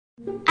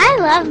I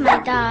love my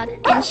dog,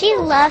 and she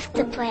loves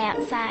to play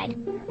outside.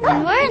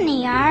 When we're in the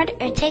yard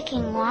or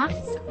taking walks,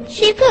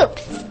 she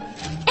poops.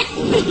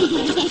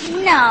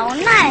 No,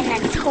 not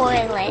in the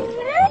toilet.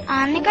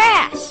 On the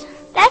grass.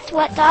 That's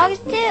what dogs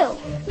do.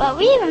 But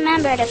we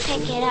remember to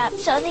pick it up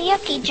so the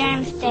yucky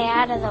germs stay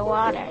out of the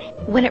water.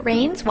 When it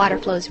rains, water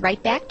flows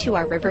right back to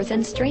our rivers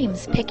and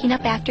streams. Picking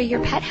up after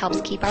your pet helps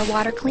keep our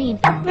water clean.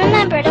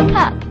 Remember to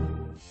PUP.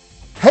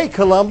 Hey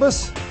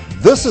Columbus,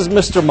 this is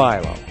Mr.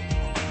 Milo.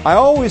 I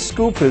always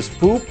scoop his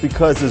poop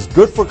because it's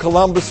good for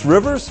Columbus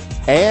rivers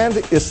and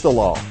it's the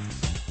law.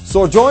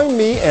 So join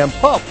me and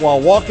PUP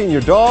while walking your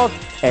dog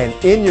and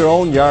in your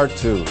own yard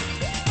too.